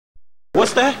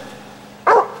What's that?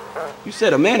 You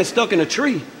said a man is stuck in a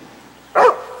tree.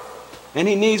 And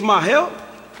he needs my help?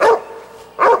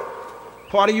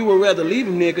 Part of you would rather leave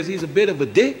him there because he's a bit of a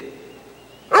dick.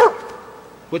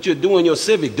 But you're doing your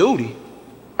civic duty.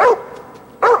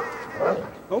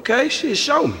 Okay, shit,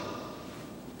 show me.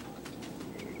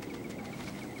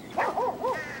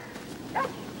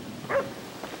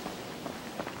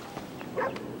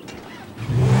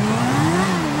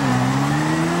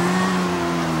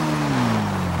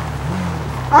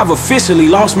 I've officially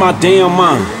lost my damn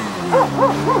mind.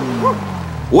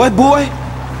 What, boy?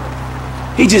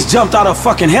 He just jumped out of a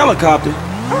fucking helicopter.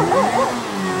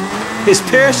 His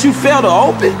parachute failed to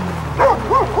open?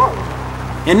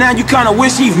 And now you kinda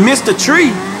wish he'd missed a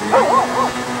tree.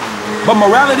 But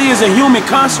morality is a human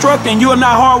construct and you are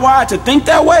not hardwired to think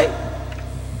that way?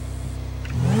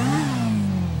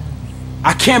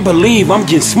 I can't believe I'm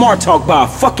getting smart talked by a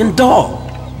fucking dog.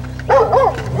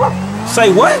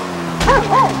 Say what?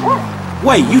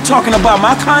 Wait, you talking about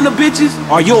my kind of bitches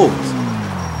or yours?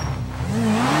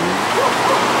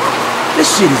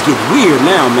 This shit is getting weird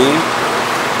now, man.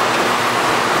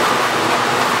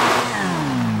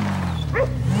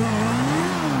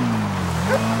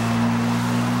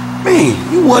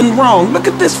 Man, you wasn't wrong. Look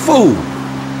at this fool.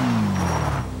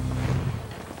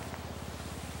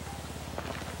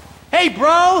 Hey,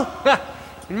 bro!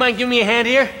 You mind giving me a hand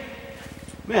here?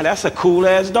 Man, that's a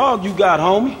cool-ass dog you got,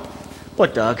 homie.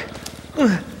 What dog?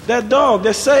 That dog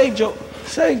that saved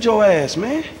your ass,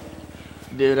 man.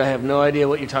 Dude, I have no idea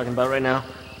what you're talking about right now.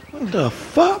 What the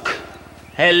fuck?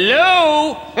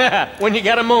 Hello? When you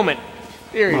got a moment.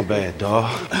 Seriously. My bad,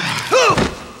 dog.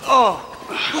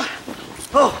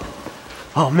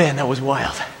 Oh man, that was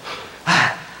wild.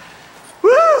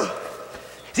 Woo!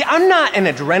 See, I'm not an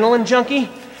adrenaline junkie.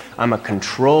 I'm a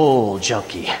control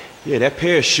junkie. Yeah, that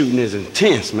parachuting is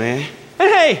intense, man. And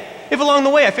hey, if along the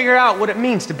way I figure out what it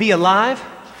means to be alive,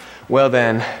 well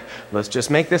then, let's just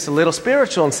make this a little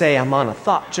spiritual and say I'm on a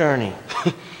thought journey.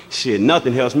 Shit,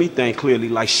 nothing helps me think clearly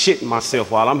like shitting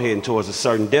myself while I'm heading towards a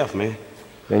certain death, man.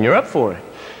 Then you're up for it.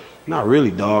 Not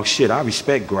really, dog. Shit, I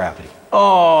respect gravity.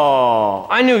 Oh,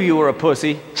 I knew you were a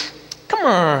pussy. Come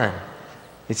on.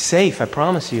 It's safe, I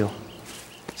promise you.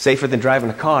 Safer than driving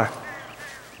a car.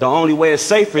 The only way it's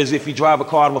safer is if you drive a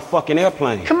car out of a fucking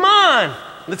airplane. Come on!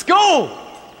 Let's go!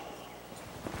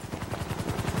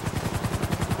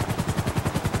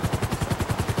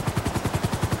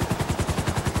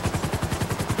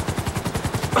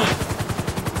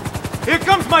 Here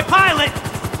comes my pilot!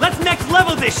 Let's next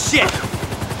level this shit!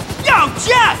 Yo,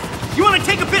 Jeff! You wanna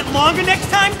take a bit longer next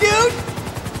time, dude?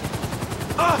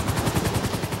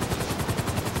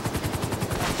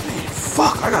 Man,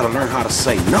 fuck, I gotta learn how to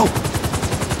say no.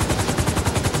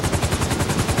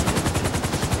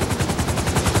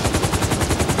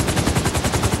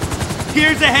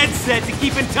 Here's a headset to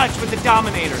keep in touch with the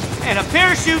Dominator, and a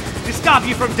parachute to stop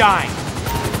you from dying.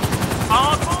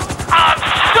 I'm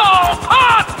so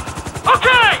pumped!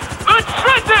 Okay, let's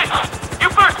shred this! You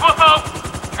first, Woofo!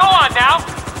 Go on now,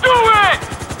 do it!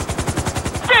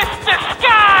 Fist the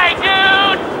sky,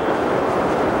 dude!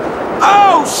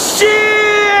 Oh,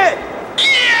 shit!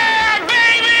 Yeah,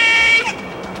 baby!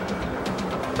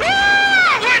 Woo!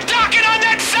 We're docking on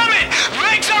that summit!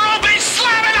 Legs are open,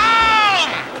 slamming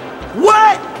home!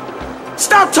 What?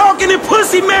 Stop talking in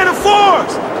pussy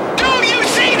metaphors! Do you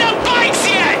see the bikes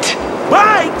yet?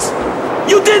 Bikes?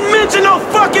 You didn't mention no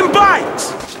fucking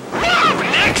bikes! Woo!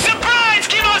 Next surprise,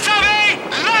 Kimo-sabe!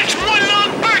 Life's one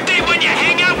long birthday when you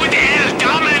hang out with the El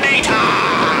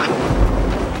Dominator!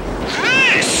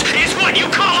 This is what you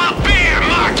call a bear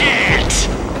market!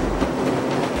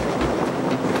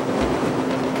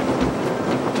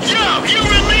 Yo, you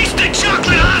released the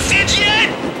chocolate hostage yet?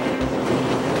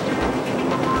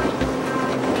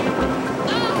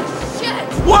 Oh, shit!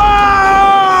 Whoa!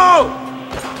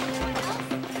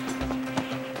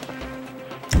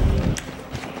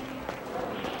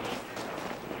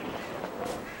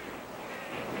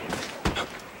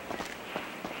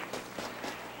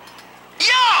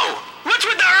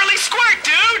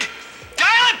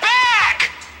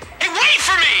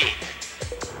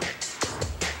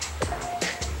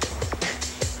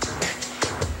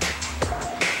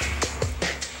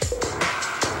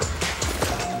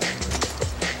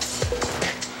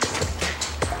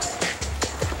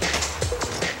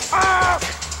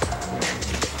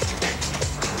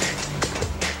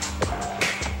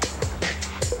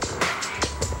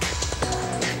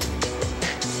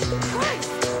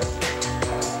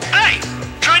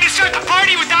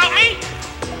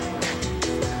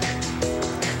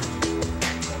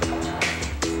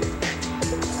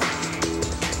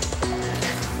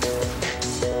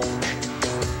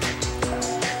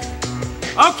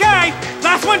 Okay,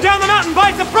 last one down the mountain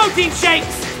buys the protein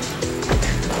shakes!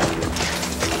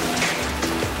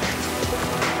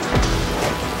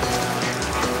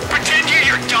 Pretend you're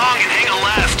your dog and hang a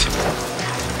left.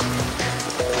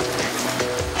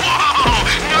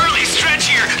 Whoa! Gnarly stretch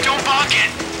here. Don't bonk it.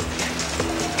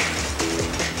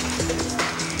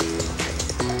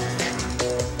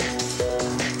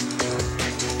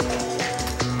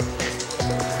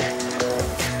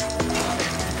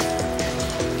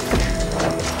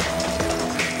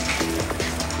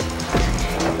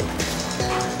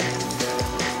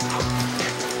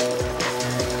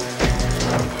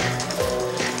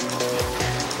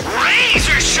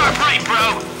 Sharp right,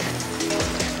 bro!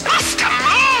 Bust a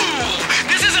move!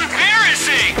 This is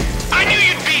embarrassing! I knew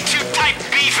you'd be too type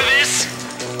B for this!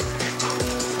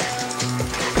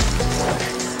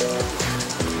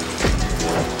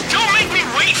 Don't make me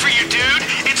wait for you, dude!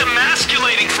 It's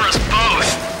emasculating for us both!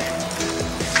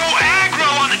 Go aggro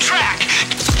on the track!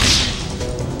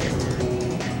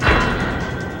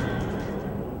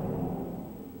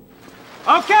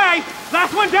 Okay,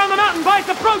 last one down the mountain buys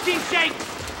the protein shake!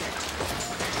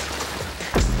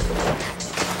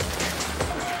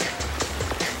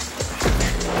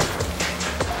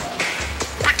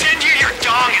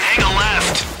 And hang a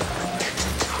left.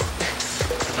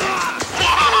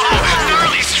 Whoa!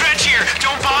 Gnarly stretch here.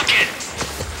 Don't bonk it.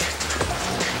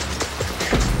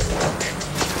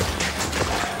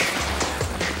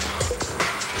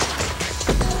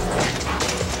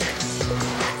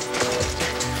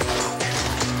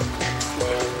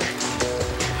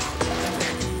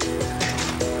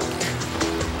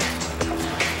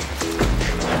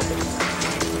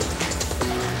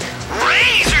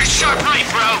 Razor sharp right,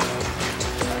 bro.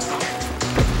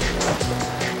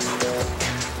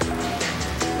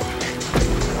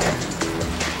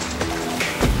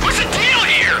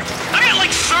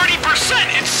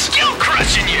 It's skill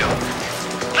crushing you!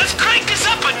 Let's crank this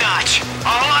up a notch!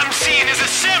 All I'm seeing is a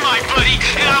semi, buddy,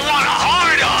 and I want a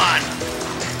hard-on!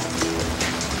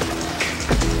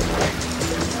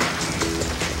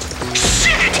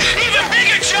 Shit! Even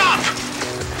bigger jump!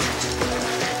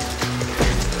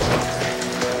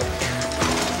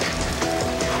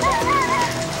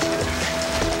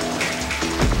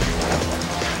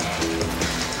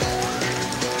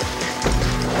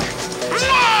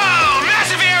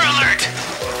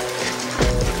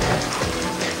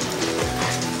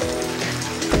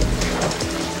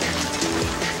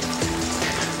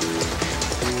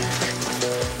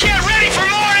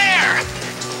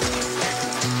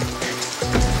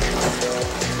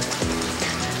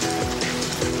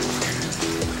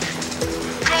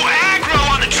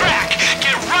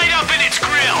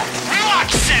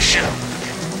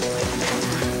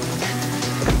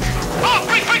 Oh,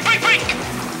 break, break, break, break!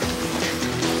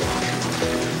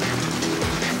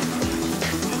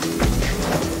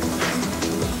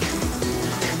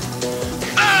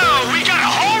 Oh, we got a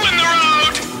hole in the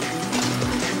road!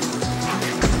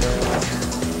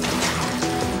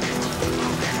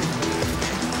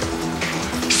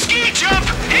 Ski jump!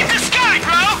 Hit the sky,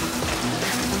 bro!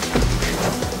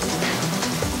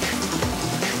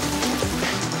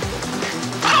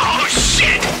 Oh,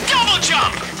 shit! Double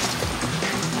jump!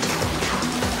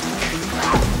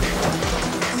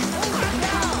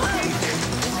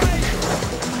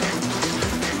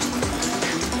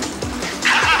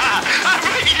 I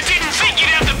bet you didn't think you'd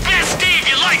have the best day of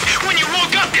your life when you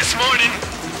woke up this morning!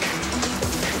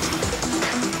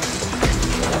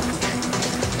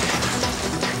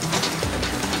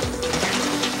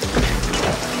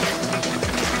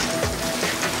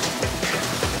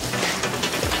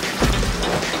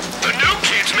 The new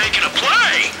kid's making a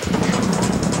play!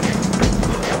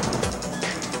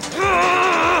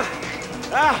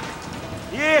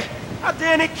 Yeah, I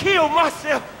damn near killed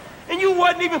myself, and you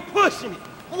wasn't even pushing it.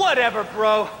 Whatever,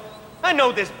 bro. I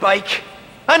know this bike.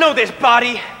 I know this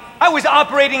body. I was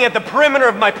operating at the perimeter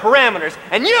of my parameters,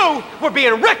 and you were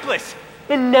being reckless.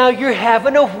 And now you're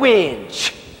having a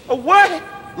whinge. A what?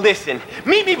 Listen,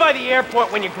 meet me by the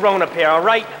airport when you're grown up here, all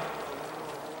right?